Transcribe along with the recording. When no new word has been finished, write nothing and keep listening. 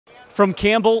From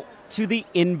Campbell to the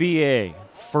NBA,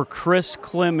 for Chris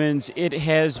Clemons, it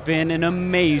has been an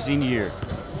amazing year.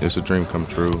 It's a dream come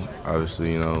true.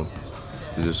 Obviously,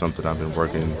 this is something I've been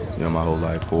working, my whole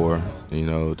life for.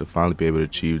 To finally be able to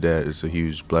achieve that is a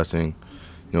huge blessing,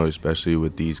 especially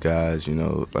with these guys,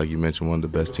 like you mentioned, one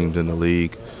of the best teams in the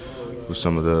league, with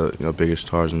some of the, biggest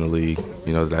stars in the league,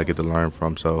 that I get to learn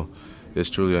from. So it's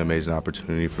truly an amazing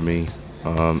opportunity for me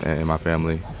and my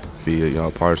family to be, a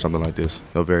part of something like this.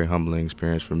 A very humbling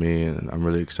experience for me, and I'm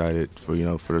really excited for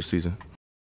the season.